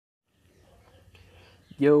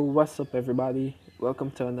Yo, what's up everybody?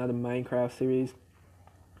 Welcome to another Minecraft series.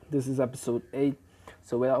 This is episode 8.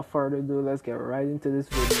 So without further ado, let's get right into this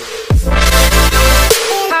video.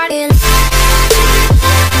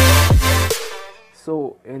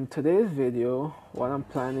 So in today's video, what I'm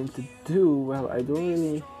planning to do, well, I don't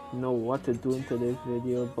really know what to do in today's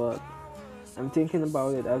video, but I'm thinking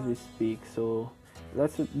about it as we speak. So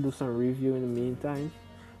let's do some review in the meantime.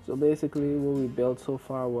 So basically what we built so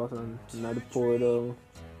far was another portal.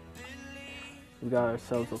 We got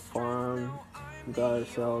ourselves a farm, we got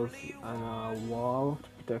ourselves a wall to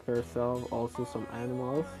protect ourselves, also some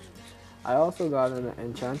animals. I also got an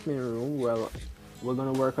enchantment room. Well, we're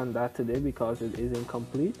gonna work on that today because it isn't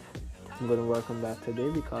complete. I'm gonna work on that today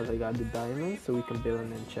because I got the diamonds so we can build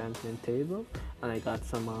an enchantment table, and I got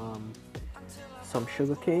some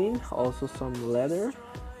sugar cane, also some leather,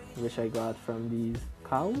 which I got from these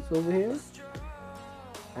cows over here,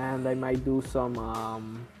 and I might do some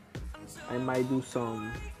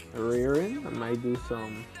rearing. I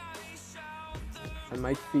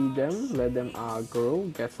might feed them, let them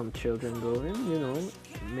grow, get some children going, you know,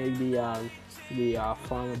 maybe the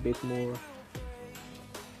farm a bit more,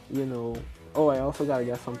 you know. Oh, I also gotta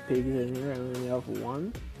get some pigs in here. I only have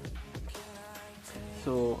one,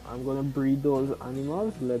 so I'm gonna breed those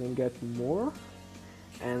animals, let them get more,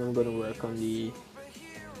 and I'm gonna work on the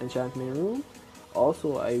enchantment room.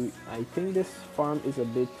 Also, I think this farm is a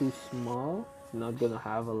bit too small. It's not gonna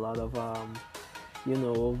have a lot of you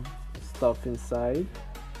know, stuff inside,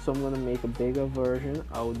 so I'm gonna make a bigger version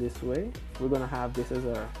out this way. We're gonna have this as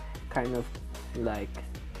a kind of like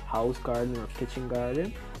house garden or kitchen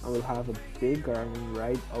garden, and we'll have a big garden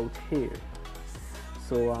right out here.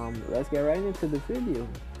 So let's get right into the video.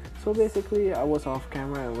 So basically I was off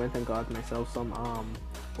camera and went and got myself some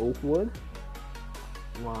oak wood.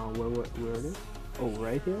 Wow, where it is? Oh,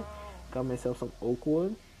 right here. Got myself some oak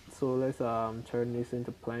wood. So let's turn this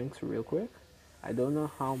into planks real quick. I don't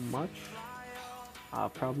know how much.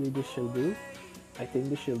 Probably this should do. I think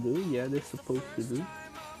this should do. Yeah, this is supposed to do.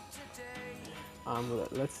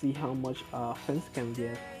 Let's see how much fence can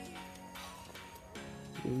get.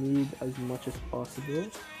 We need as much as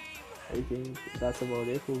possible. I think that's about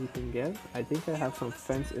it what we can get. I think I have some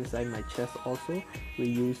fence inside my chest also. We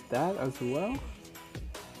use that as well.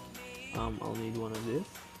 I'll need one of this.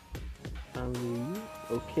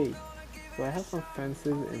 Okay, so I have some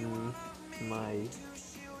fences in my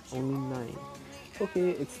only 9.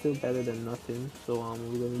 Okay, it's still better than nothing. So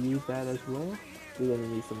we're gonna use that as well. We're gonna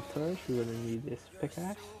need some torch. We're gonna need this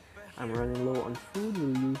pickaxe. I'm running low on food.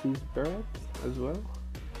 We'll use these breads as well.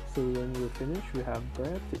 So when we're finished, we have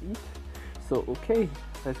bread to eat. So okay,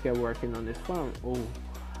 let's get working on this farm. Oh,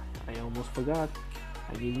 I almost forgot.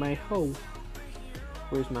 I need my hoe.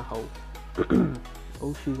 Where's my hoe?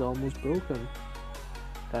 Oh, she's almost broken.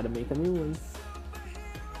 Gotta make a new one.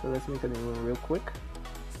 So let's make a new one real quick.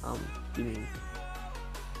 Give me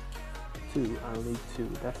 2. I'll need 2.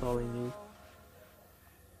 That's all I need.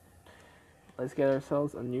 Let's get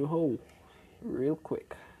ourselves a new hoe real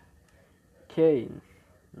quick. Okay,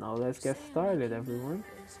 now let's get started, everyone.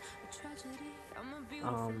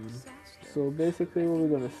 So basically what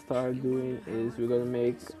we're gonna start doing is we're gonna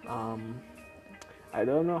make I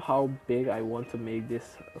don't know how big I want to make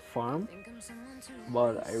this farm,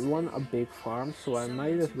 but I want a big farm, so I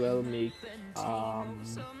might as well make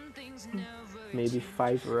maybe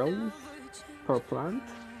 5 rows per plant.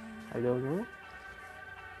 I don't know.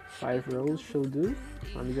 5 rows should do.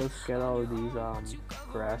 Let me just get all of these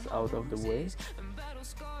grass out of the way.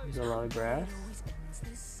 There's a lot of grass.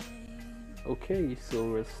 Okay, so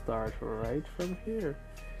we'll start right from here.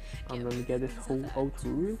 I'm gonna get this hole out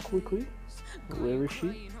real quickly. Where is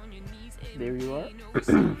she? There you are.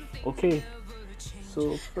 Okay,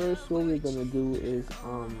 so first what we're gonna do is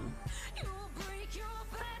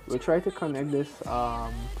we'll try to connect this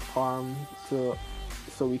farm to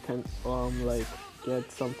so we can like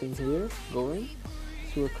get something here going.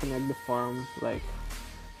 So we'll connect the farm like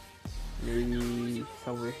maybe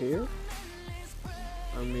somewhere here,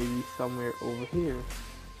 or maybe somewhere over here.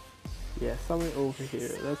 Yeah, somewhere over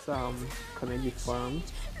here. Let's connect the farm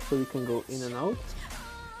so we can go in and out.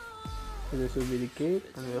 So this will be the gate,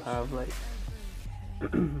 and we'll have like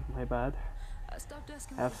my bad.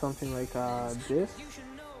 Have something like this,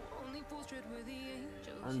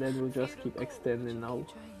 and then we'll just keep extending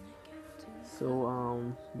out. So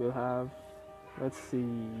we'll have, let's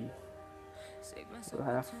see, we'll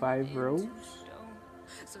have 5 rows.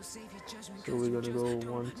 So we're gonna go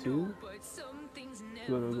 1, 2.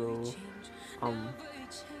 We're gonna go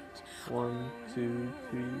 1, 2,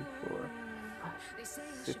 3, 4, 5,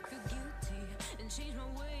 6,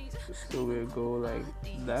 So we'll go like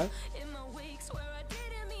that.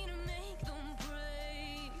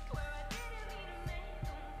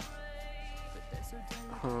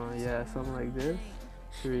 Yeah, something like this.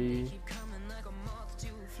 3.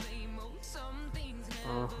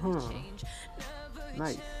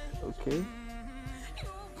 Nice. Okay.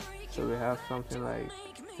 So we have something like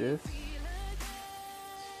this.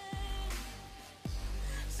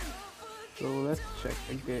 So let's check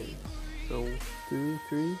again. So 2,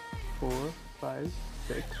 3, 4, 5,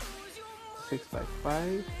 6. 6 by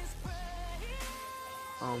 5.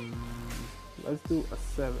 Let's do a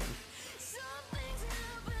 7.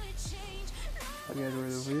 I'll get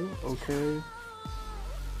rid of you. Okay.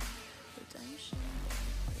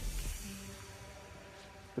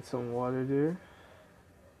 Put some water there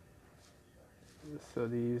so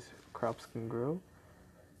these crops can grow.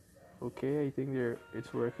 Okay, I think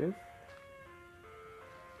it's working.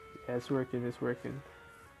 Yeah, it's working.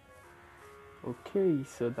 Okay,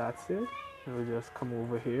 so that's it. And we'll just come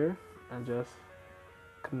over here and just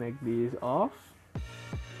connect these off.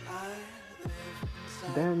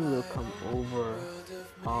 Then we'll come over,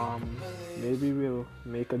 maybe we'll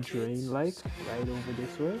make a drain like right over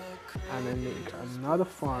this way, and then make another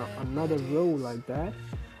farm, another row like that,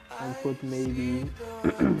 and put maybe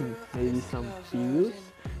maybe some fields.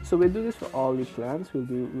 So we'll do this for all the plants. We'll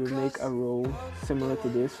make a row similar to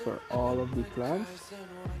this for all of the plants.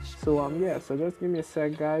 So yeah, so just give me a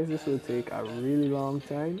sec, guys. This will take a really long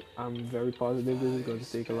time. I'm very positive this is going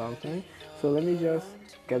to take a long time. So let me just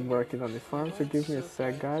get working on the farm. So give me a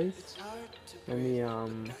sec, guys. Let me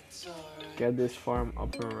get this farm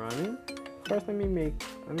up and running. First, let me make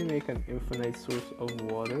an infinite source of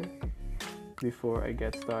water before I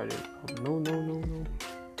get started. Oh, no.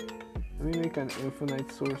 Let me make an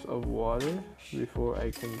infinite source of water before I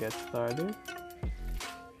can get started.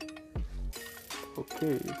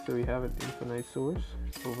 Okay, so we have an infinite source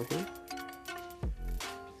over here.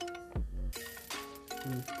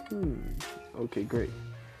 Okay, great.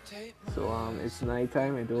 So it's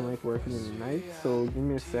nighttime. I don't like working in the night. So give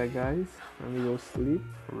me a sec, guys. Let me go sleep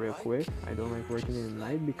real quick. I don't like working in the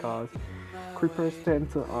night because creepers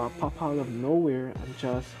tend to pop out of nowhere and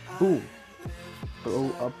just boom,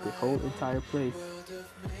 blow up the whole entire place.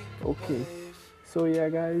 Okay. So yeah,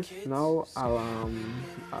 guys, now I'll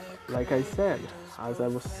like I said, as I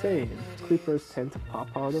was saying, creepers tend to pop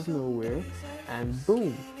out of nowhere and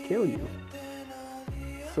boom, kill you.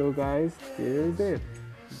 So guys, here's it.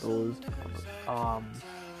 Those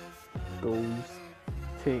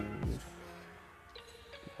things.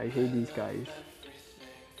 I hate these guys.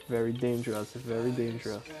 Very dangerous, very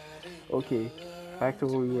dangerous. Okay, back to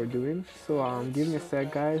what we were doing. So give me a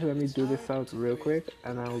sec, guys. Let me do this out real quick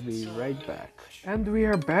and I'll be right back. And we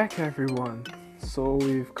are back, everyone. So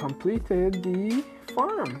we've completed the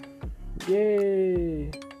farm.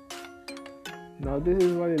 Yay! Now this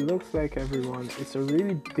is what it looks like, everyone. It's a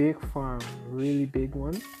really big farm, really big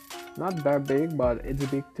one. Not that big, but it's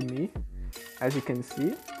big to me, as you can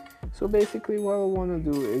see. So basically what I want to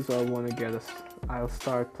do is I'll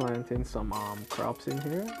start planting some crops in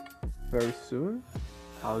here very soon.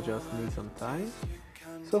 I'll just need some time.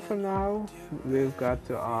 So for now, we've got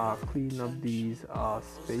to clean up these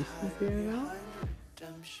spaces here now.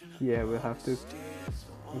 Yeah, we'll have to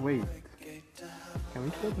wait. Can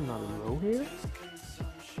we put another row here?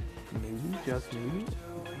 Maybe, just maybe.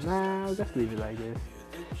 Nah, I'll just leave it like this.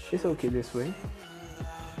 It's okay this way.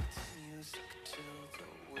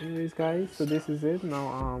 Anyways, guys, so this is it.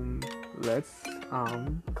 Now let's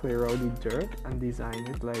clear out the dirt and design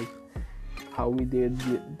it like how we did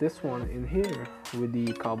this one in here with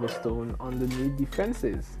the cobblestone underneath the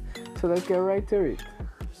fences. So let's get right to it.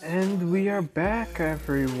 And we are back,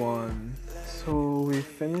 everyone. So we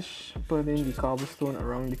finished putting the cobblestone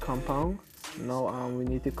around the compound. Now we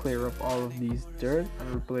need to clear up all of these dirt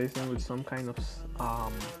and replace them with some kind of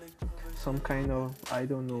I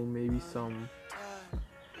don't know, maybe some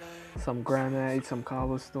granite, some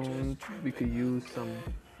cobblestone. We could use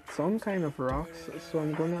some kind of rocks. So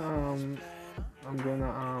I'm gonna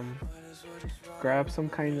grab some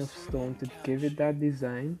kind of stone to give it that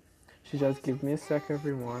design. So just give me a sec,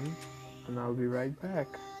 everyone, and I'll be right back.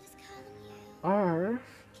 Or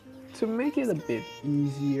to make it a bit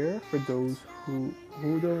easier for those who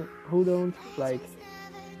don't like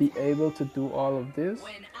be able to do all of this,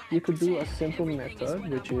 you could do a simple method,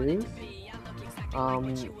 which is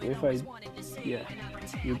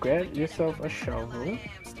you get yourself a shovel,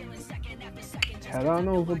 head on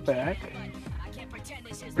over back,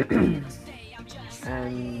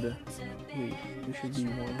 and wait, there should be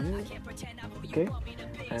one here. Okay,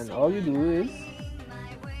 and all you do is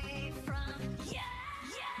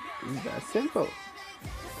That's simple.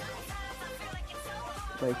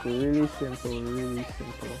 Like really simple, really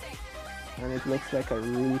simple. And it looks like a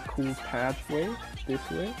really cool pathway this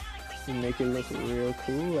way. You make it look real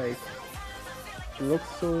cool. Like it looks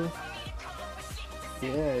so, yeah,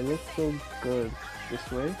 it looks so good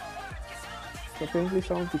this way. So apparently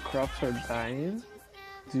some of the crops are dying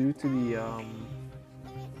due to the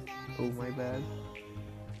oh my bad.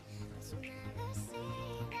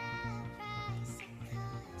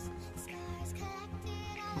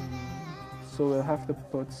 So we'll have to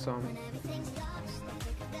put some.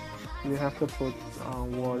 We have to put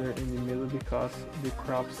water in the middle because the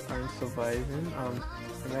crops aren't surviving. And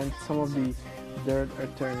then some of the dirt are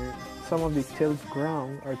turning. Some of the tilled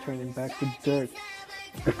ground are turning back to dirt.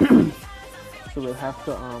 So we'll have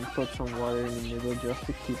to put some water in the middle just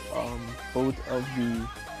to keep both of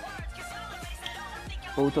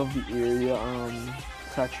the area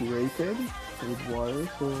saturated with water.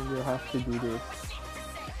 So we'll have to do this.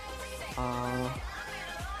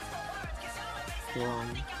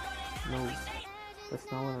 No, that's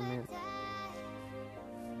not what I meant.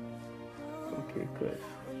 Okay, good.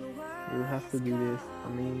 We'll have to do this. I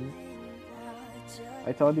mean,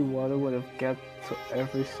 I thought the water would have get to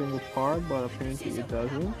every single part, but apparently it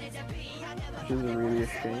doesn't, which is really a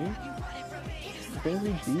shame.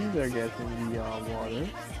 Apparently these are getting the water.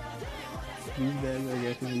 These guys are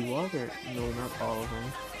getting the water. No, not all of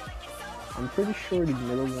them. I'm pretty sure the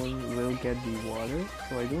middle one will get the water,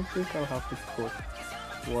 so I don't think I'll have to put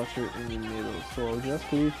water in the middle. So I'll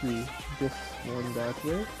just leave this one that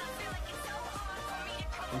way.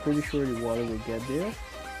 I'm pretty sure the water will get there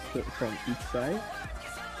from each side.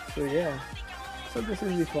 So yeah, so this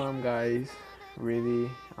is the farm, guys. Really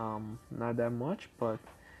not that much, but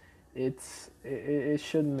it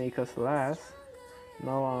should make us last.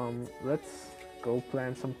 Now let's go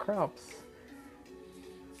plant some crops.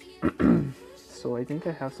 So I think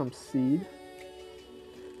I have some seed.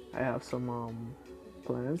 I have some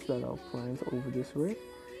plants that I'll plant over this way.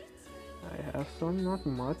 I have some, not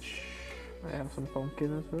much. I have some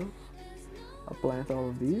pumpkin as well. I'll plant all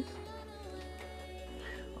of these.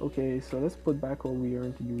 Okay, so let's put back what we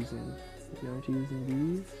aren't using. We aren't using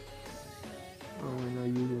these. We're not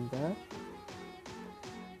using that.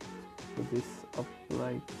 Put this up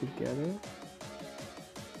like together.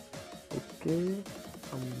 Okay.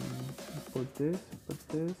 Put this,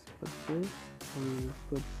 and we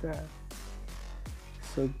put that.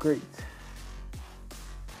 So great.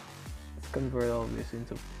 Let's convert all of this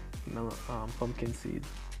into pumpkin seed.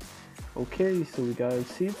 Okay, so we got our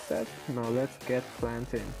seed set. Now let's get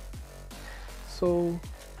planting. So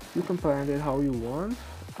you can plant it how you want.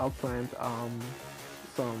 I'll plant I'll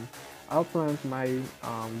plant my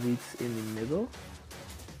wheats in the middle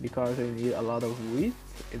because I need a lot of wheat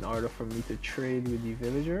in order for me to trade with the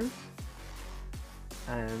villagers.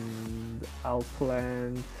 And I'll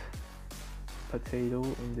plant potato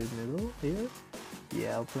in the middle here.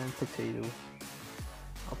 Yeah, I'll plant potato.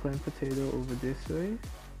 I'll plant potato over this way.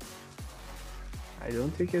 I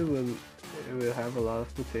don't think it will have a lot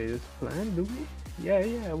of potatoes planted, do we?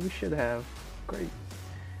 Yeah, we should have. Great.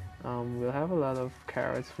 We'll have a lot of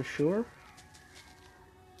carrots for sure.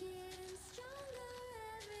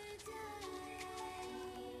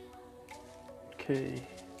 Okay.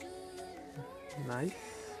 Nice.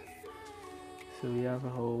 So we have a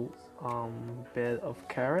whole bed of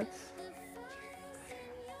carrots.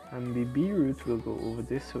 And the beetroot will go over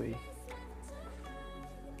this way.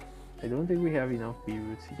 I don't think we have enough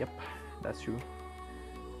beetroots. Yep, that's true.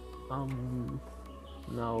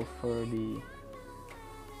 Now for the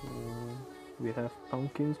we have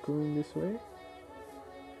pumpkins growing this way.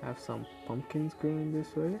 Have some pumpkins growing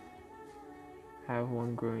this way. Have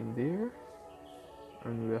one growing there,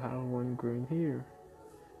 and we'll have one growing here.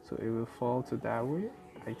 So it will fall to that way,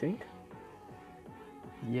 I think.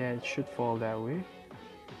 Yeah, it should fall that way.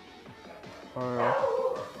 Or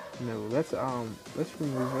no, let's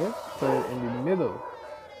remove it, put it in the middle.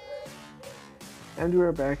 And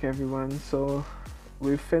we're back, everyone. So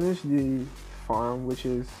we finished the farm, which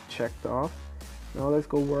is checked off. Now let's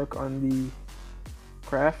go work on the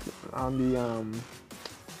craft, on the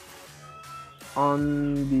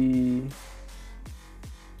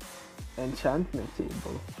enchantment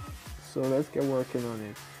table. So let's get working on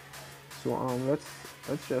it. So let's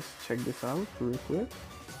just check this out real quick.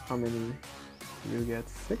 How many? You get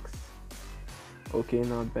 6. Okay,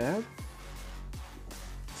 not bad.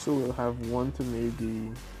 So we'll have 1 to make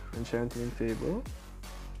the enchantment table.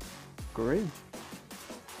 Great.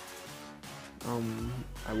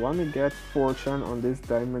 I want to get fortune on this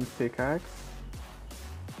diamond pickaxe.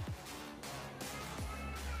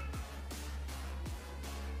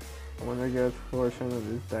 I want to get a portion of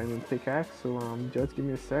this diamond pickaxe, so just give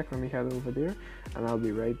me a sec, let me head over there and I'll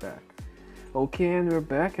be right back. Okay, and we're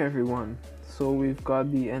back everyone. So we've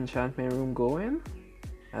got the enchantment room going.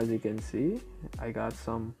 As you can see, I got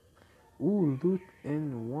some loot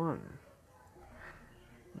in one.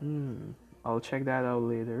 I'll check that out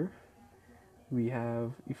later. We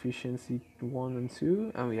have efficiency 1 and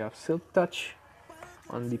 2, and we have silk touch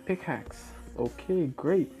on the pickaxe. Okay,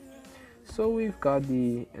 great. So we've got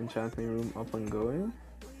the enchantment room up and going.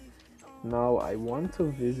 Now I want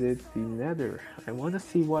to visit the nether. I want to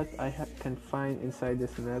see what I can find inside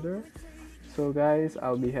this nether. So guys,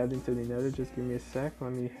 I'll be heading to the nether. Just give me a sec.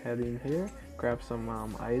 Let me head in here, grab some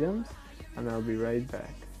items, and I'll be right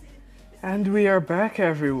back. And we are back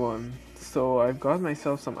everyone. So I've got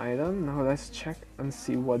myself some items. Now let's check and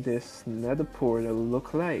see what this nether portal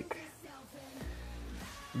look like.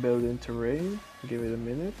 Building terrain, give it a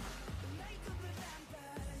minute.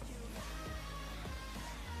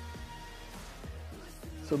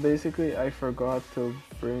 So basically I forgot to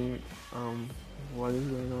bring what is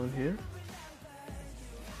going on here.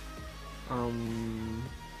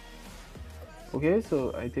 Okay,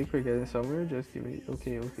 so I think we're getting somewhere. Just give me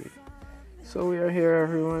okay. So we are here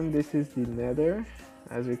everyone. This is the nether,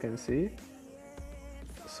 as you can see.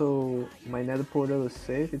 So my nether portal is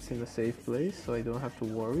safe. It's in a safe place, so I don't have to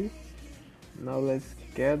worry. Now let's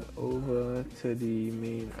get over to the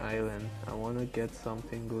main island. I want to get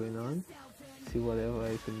something going on. See whatever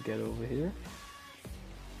I can get over here.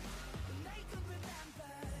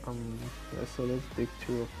 So let's dig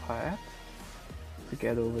through a path to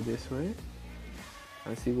get over this way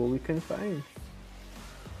and see what we can find.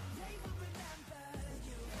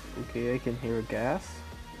 Okay, I can hear a gas.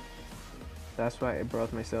 That's why I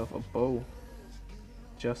brought myself a bow,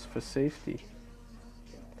 just for safety.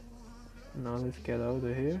 Now let's get out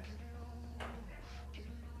of here.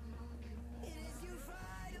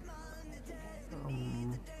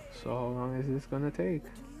 So how long is this gonna take?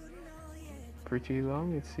 Pretty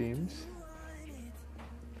long it seems.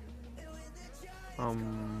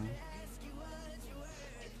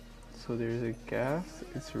 So there's a gas.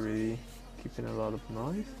 It's really keeping a lot of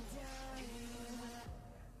noise.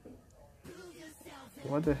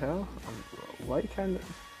 What the hell? Why can't...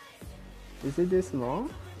 Is it this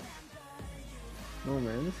long? No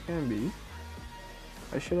man, this can't be.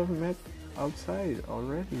 I should have met outside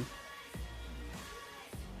already.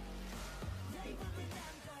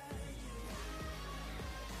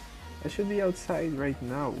 I should be outside right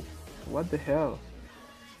now. What the hell?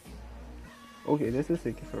 Okay, this is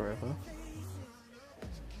taking forever.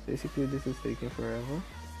 Basically, this is taking forever.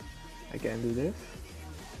 I can't do this.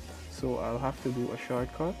 So I'll have to do a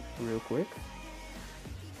shortcut real quick.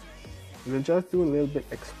 We'll just do a little bit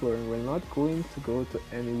exploring. We're not going to go to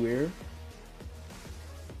anywhere.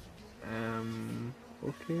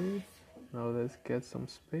 Okay. Now let's get some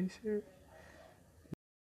space here.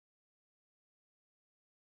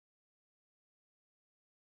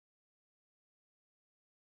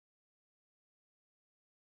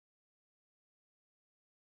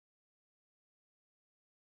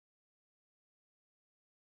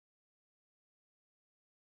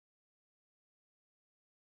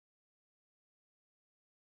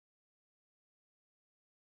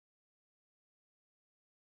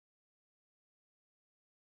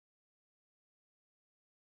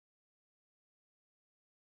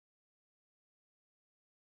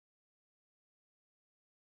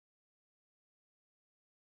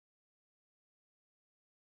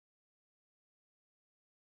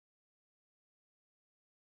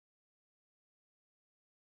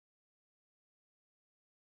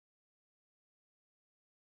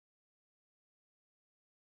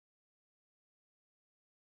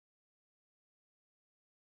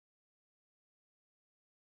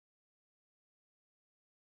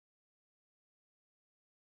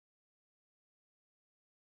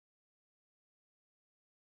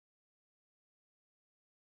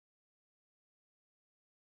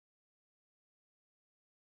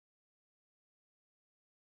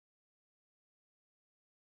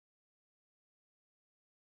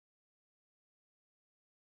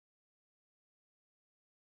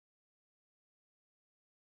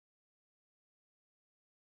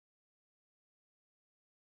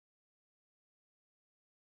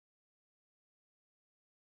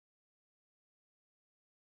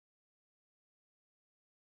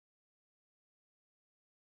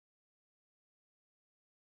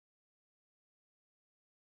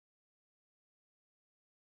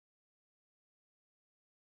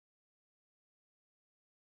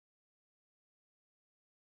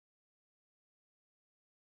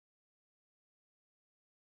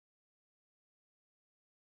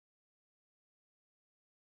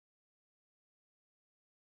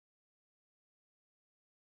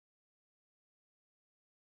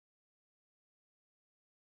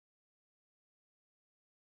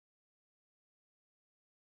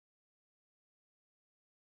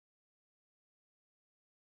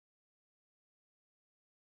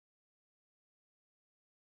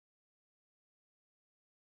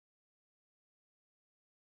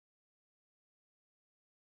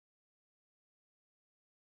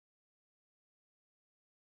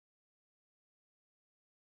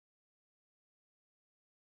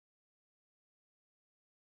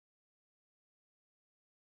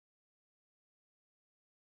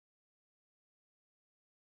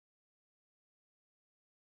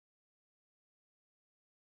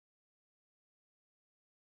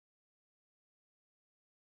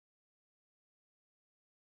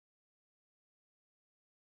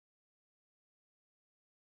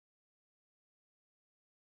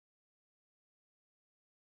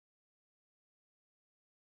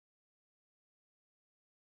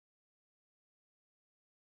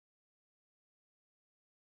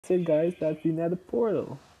 That's it, guys. That's the nether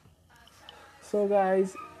portal. So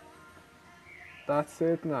guys, that's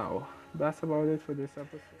it now. That's about it for this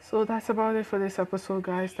episode. So that's about it for this episode,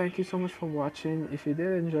 guys. Thank you so much for watching. If you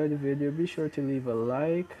did enjoy the video, be sure to leave a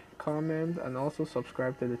like, comment, and also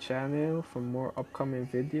subscribe to the channel for more upcoming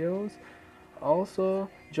videos. Also,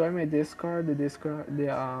 join my Discord.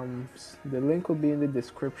 The link will be in the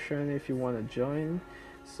description if you want to join.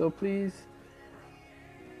 So please,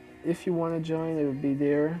 if you want to join, it will be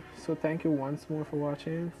there. So thank you once more for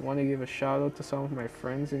watching. I want to give a shout out to some of my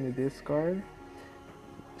friends in the Discord.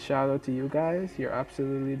 Shout out to you guys. You're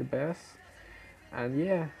absolutely the best. And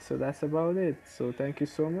yeah, so that's about it. So thank you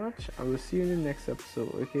so much. I will see you in the next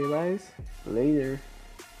episode. Okay, guys? Later.